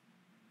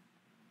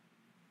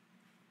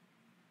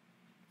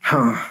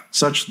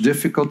 Such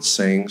difficult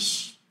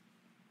sayings.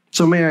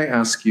 So may I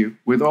ask you,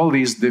 with all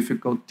these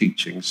difficult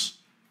teachings,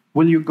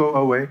 will you go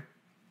away?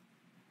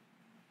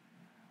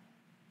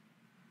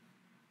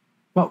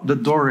 Well, the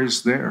door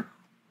is there.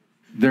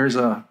 There's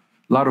a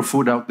lot of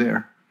food out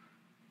there.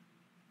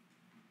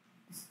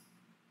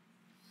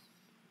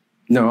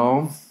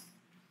 No,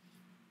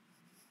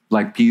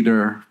 like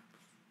Peter,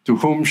 to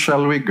whom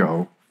shall we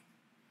go?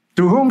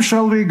 To whom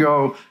shall we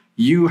go?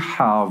 You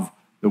have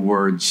the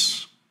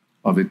words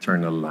of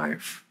eternal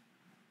life.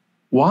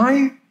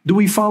 Why do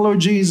we follow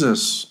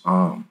Jesus?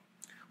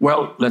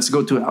 Well, let's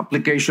go to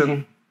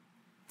application.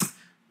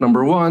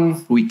 Number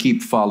 1, we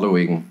keep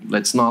following.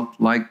 Let's not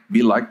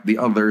be like the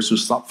others who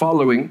stopped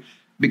following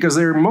because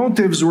their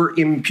motives were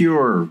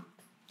impure.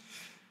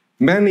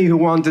 Many who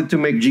wanted to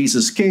make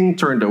Jesus king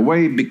turned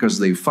away because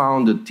they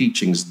found the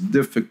teachings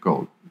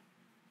difficult.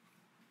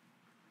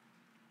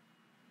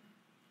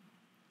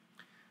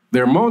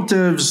 Their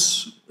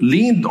motives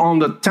leaned on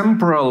the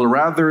temporal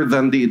rather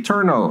than the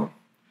eternal,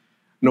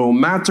 no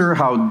matter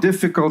how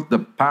difficult the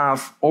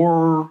path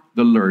or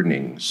the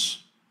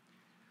learnings.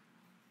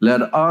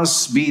 Let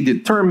us be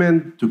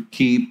determined to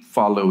keep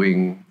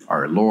following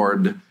our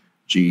Lord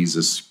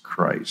Jesus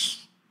Christ.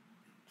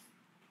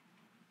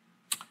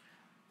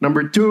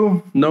 Number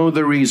 2, know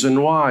the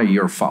reason why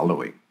you're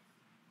following.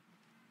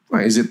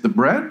 Is it the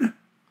bread?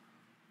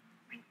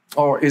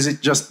 Or is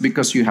it just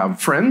because you have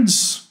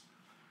friends?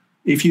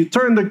 If you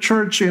turn the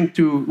church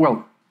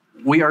into,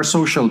 we are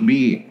social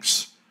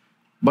beings.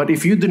 But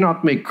if you do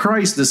not make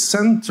Christ the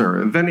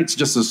center, then it's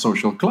just a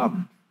social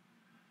club.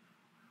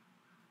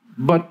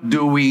 But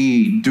do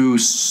we do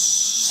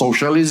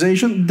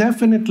socialization?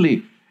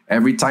 Definitely.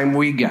 Every time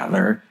we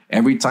gather,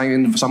 every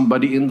time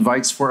somebody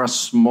invites for a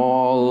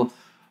small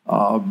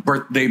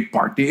birthday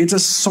party, it's a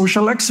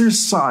social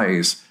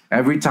exercise.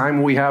 Every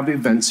time we have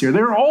events here,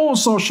 they're all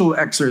social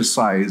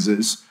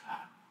exercises.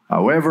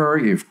 However,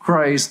 if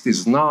Christ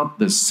is not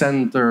the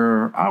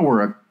center,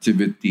 our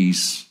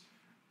activities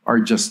are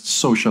just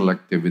social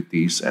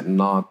activities and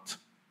not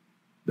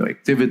the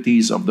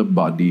activities of the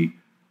body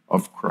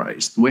of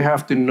Christ. We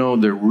have to know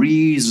the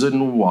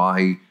reason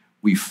why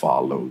we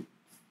follow.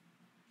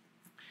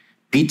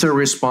 Peter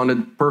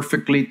responded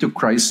perfectly to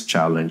Christ's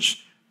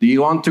challenge. Do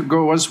you want to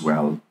go as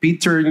well?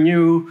 Peter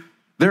knew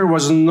there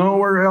was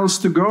nowhere else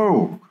to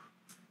go.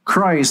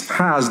 Christ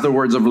has the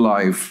words of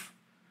life.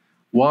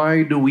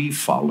 Why do we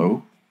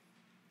follow?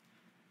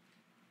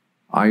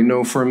 I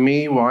know for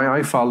me why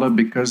I follow,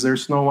 because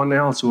there's no one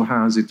else who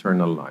has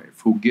eternal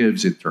life, who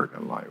gives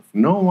eternal life.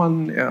 No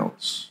one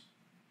else.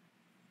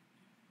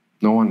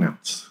 No one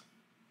else.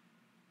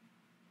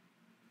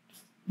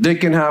 They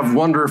can have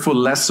wonderful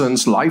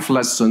lessons, life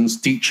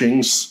lessons,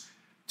 teachings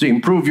to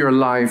improve your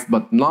life,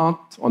 but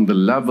not on the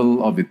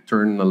level of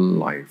eternal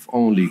life.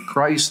 Only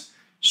Christ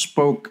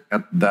spoke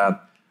at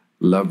that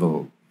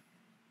level.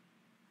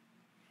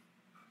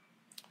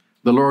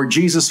 The Lord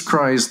Jesus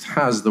Christ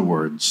has the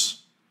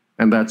words,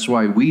 and that's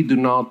why we do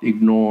not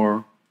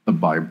ignore the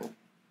Bible.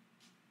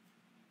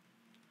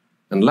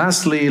 And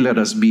lastly,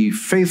 let's be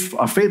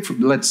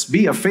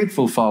a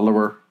faithful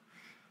follower.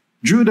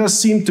 Judas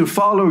seemed to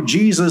follow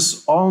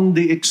Jesus on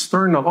the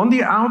external. On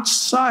the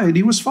outside,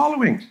 he was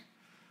following.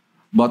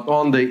 But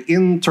on the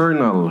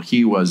internal,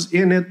 he was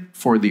in it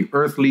for the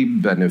earthly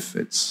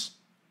benefits.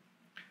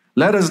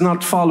 Let us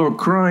not follow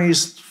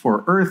Christ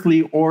for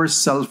earthly or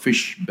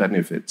selfish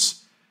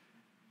benefits.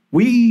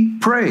 We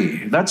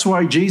pray. That's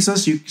why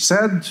Jesus, you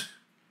said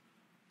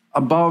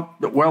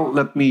about, well,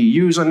 let me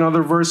use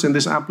another verse in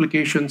this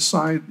application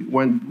side.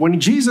 When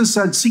Jesus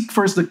said, seek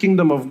first the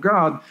kingdom of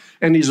God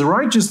and his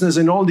righteousness,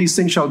 and all these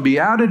things shall be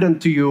added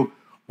unto you,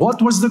 what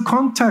was the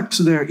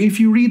context there? If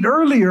you read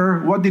earlier,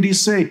 what did he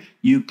say?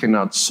 You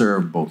cannot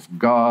serve both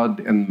God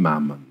and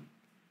mammon.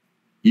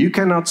 You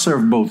cannot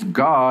serve both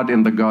God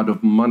and the God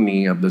of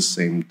money at the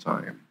same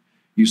time.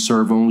 You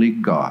serve only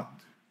God.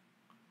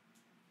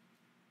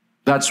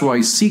 That's why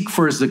seek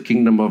first the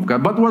kingdom of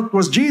God. But what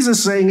was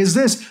Jesus saying is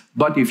this: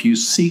 but if you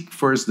seek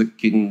first the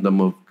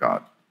kingdom of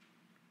God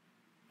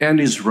and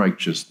his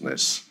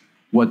righteousness,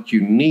 what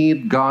you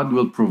need, God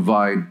will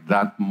provide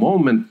that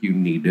moment you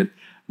need it.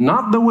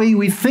 Not the way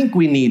we think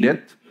we need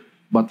it,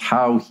 but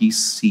how he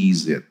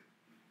sees it.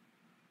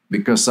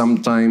 Because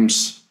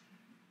sometimes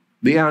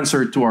the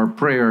answer to our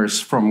prayers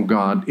from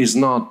God is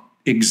not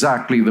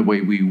exactly the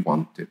way we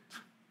want it.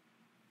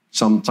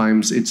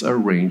 Sometimes it's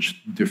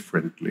arranged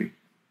differently.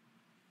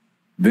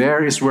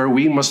 There is where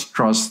we must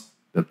trust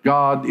that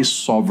God is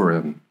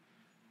sovereign,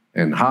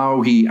 and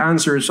how he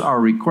answers our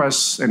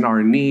requests and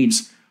our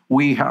needs,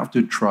 we have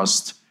to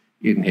trust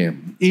in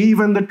him.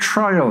 Even the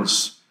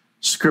trials,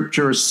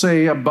 scriptures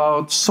say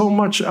so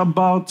much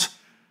about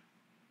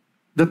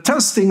the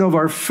testing of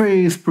our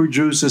faith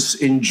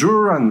produces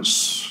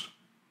endurance.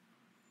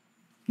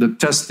 The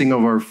testing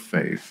of our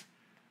faith.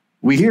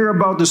 We hear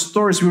about the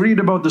stories, we read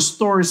about the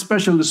stories,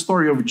 especially the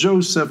story of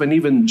Joseph and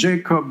even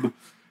Jacob,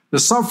 the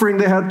suffering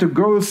they had to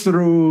go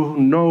through,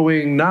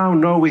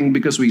 knowing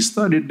because we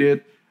studied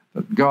it,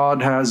 that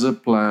God has a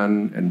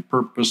plan and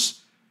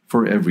purpose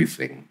for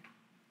everything.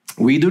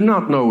 We do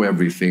not know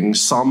everything.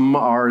 Some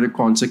are the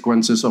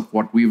consequences of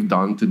what we've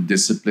done to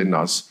discipline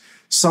us.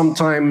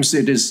 Sometimes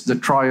the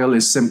trial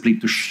is simply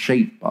to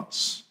shape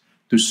us,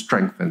 to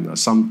strengthen us.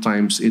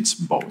 Sometimes it's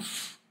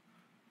both.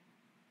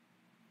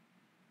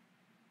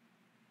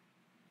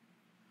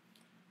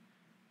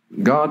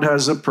 God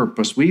has a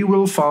purpose. We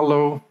will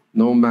follow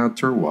no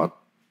matter what,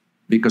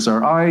 because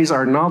our eyes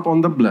are not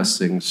on the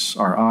blessings.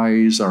 Our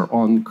eyes are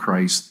on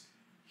Christ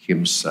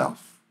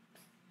himself.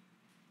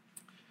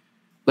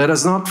 Let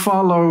us not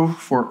follow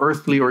for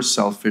earthly or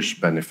selfish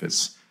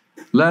benefits.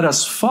 Let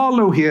us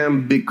follow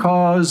him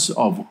because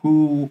of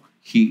who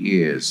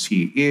he is.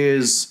 He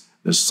is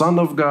the Son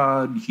of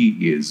God.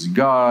 He is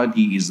God.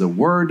 He is the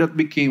Word that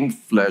became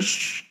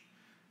flesh.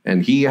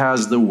 And he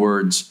has the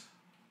words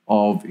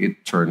of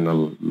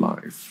eternal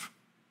life.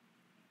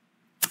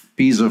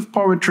 Piece of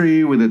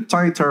poetry with a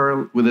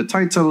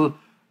title,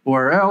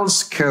 Where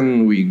Else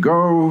Can We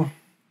Go?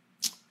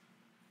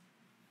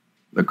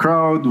 The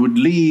crowd would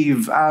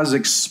leave as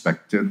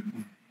expected.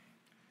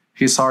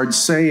 His hard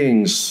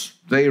sayings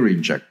they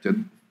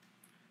rejected.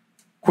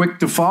 Quick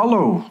to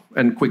follow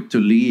and quick to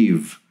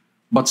leave,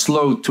 but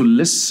slow to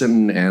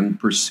listen and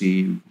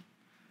perceive.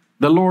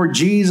 The Lord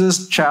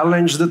Jesus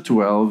challenged the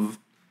 12.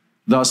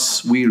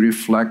 Thus we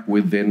reflect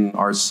within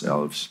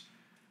ourselves.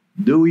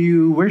 Do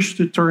you wish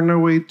to turn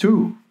away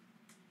too?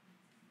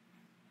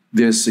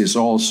 This is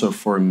also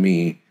for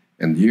me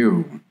and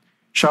you.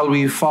 Shall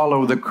we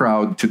follow the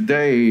crowd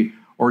today,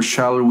 or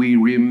shall we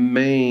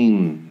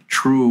remain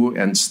true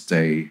and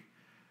stay?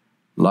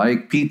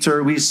 Like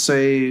Peter, we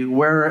say,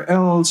 where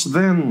else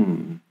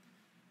then?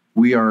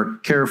 We are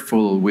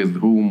careful with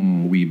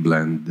whom we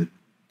blend.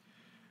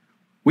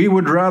 We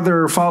would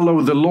rather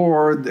follow the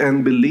Lord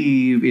and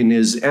believe in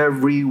his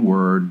every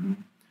word.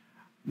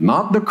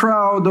 Not the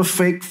crowd of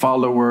fake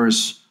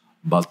followers,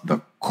 but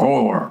the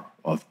core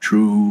of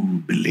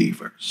true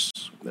believers.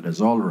 Let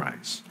us all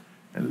rise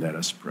and let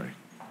us pray.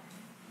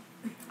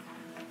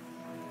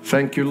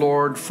 Thank you,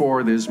 Lord,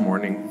 for this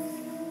morning.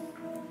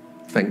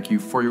 Thank you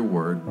for your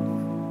word.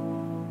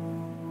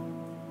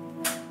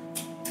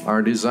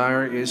 Our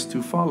desire is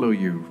to follow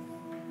you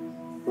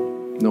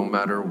no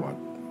matter what.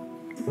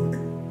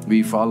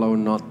 We follow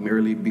not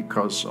merely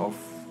because of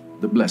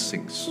the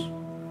blessings.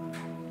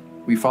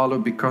 We follow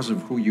because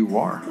of who you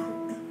are.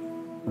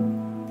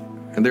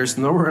 And there's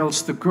nowhere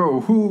else to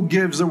go. Who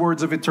gives the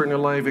words of eternal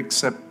life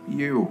except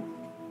you?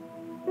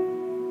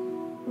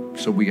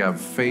 So we have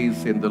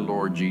faith in the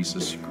Lord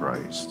Jesus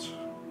Christ.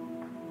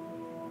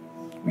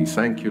 We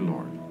thank you,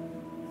 Lord.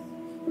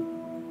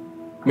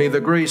 May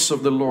the grace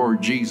of the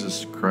Lord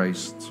Jesus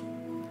Christ,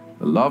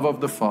 the love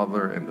of the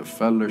Father, and the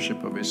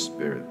fellowship of his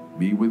Spirit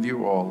be with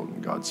you all.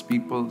 And God's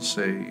people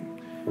say,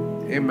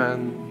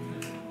 amen.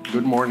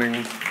 Good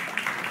morning.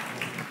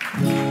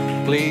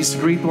 Please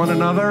greet one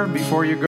another before you go.